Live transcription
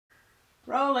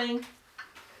Rolling.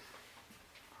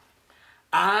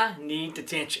 I need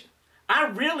detention. I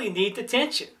really need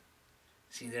detention.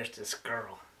 See, there's this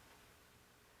girl.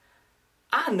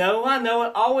 I know,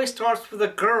 it always starts with a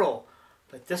girl,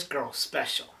 but this girl's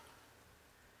special.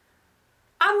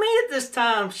 I made it this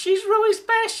time. She's really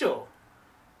special.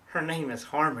 Her name is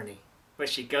Harmony, but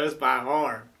she goes by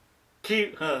Harm.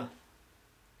 Cute, huh?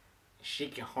 She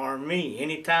can harm me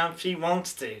anytime she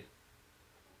wants to.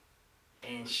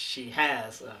 And she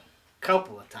has a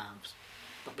couple of times,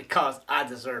 but because I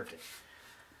deserved it.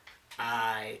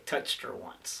 I touched her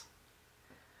once.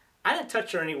 I didn't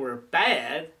touch her anywhere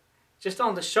bad, just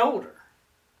on the shoulder.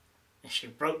 And she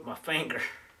broke my finger.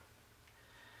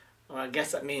 Well, I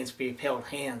guess that means we've held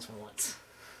hands once.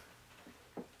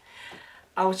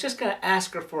 I was just going to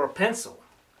ask her for a pencil.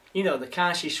 You know, the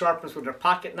kind she sharpens with her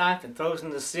pocket knife and throws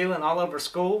in the ceiling all over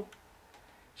school.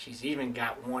 She's even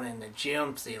got one in the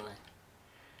gym ceiling.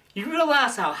 You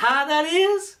realize how high that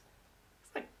is?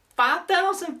 It's like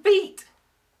 5,000 feet.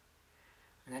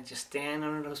 And I just stand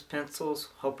under those pencils,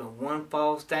 hoping one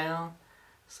falls down,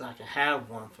 so I can have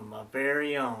one for my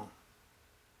very own.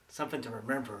 Something to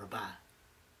remember her by.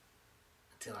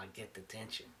 Until I get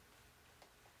detention.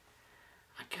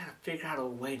 I gotta figure out a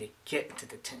way to get into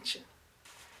detention.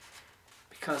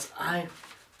 Because I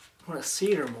want to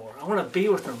see her more. I want to be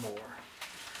with her more.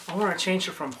 I want to change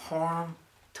her from harm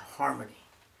to harmony.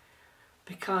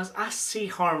 Because I see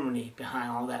harmony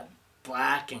behind all that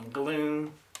black and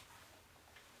gloom.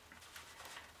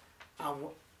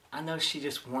 I know she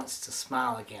just wants to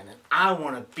smile again, and I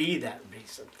want to be that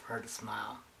reason for her to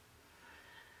smile.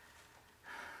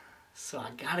 So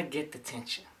I gotta get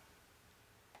detention.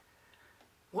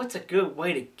 What's a good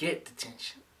way to get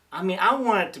detention? I mean, I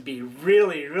want it to be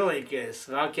really, really good,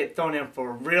 so I'll get thrown in for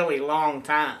a really long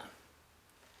time.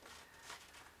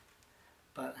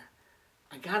 But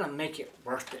I gotta make it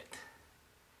worth it.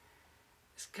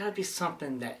 It's gotta be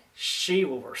something that she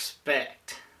will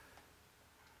respect.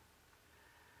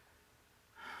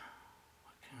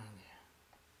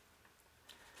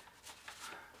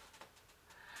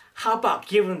 How about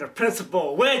giving the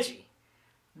principal a wedgie?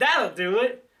 That'll do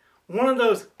it. One of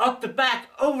those up the back,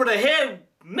 over the head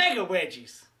mega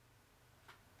wedgies.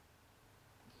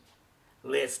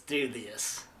 Let's do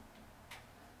this.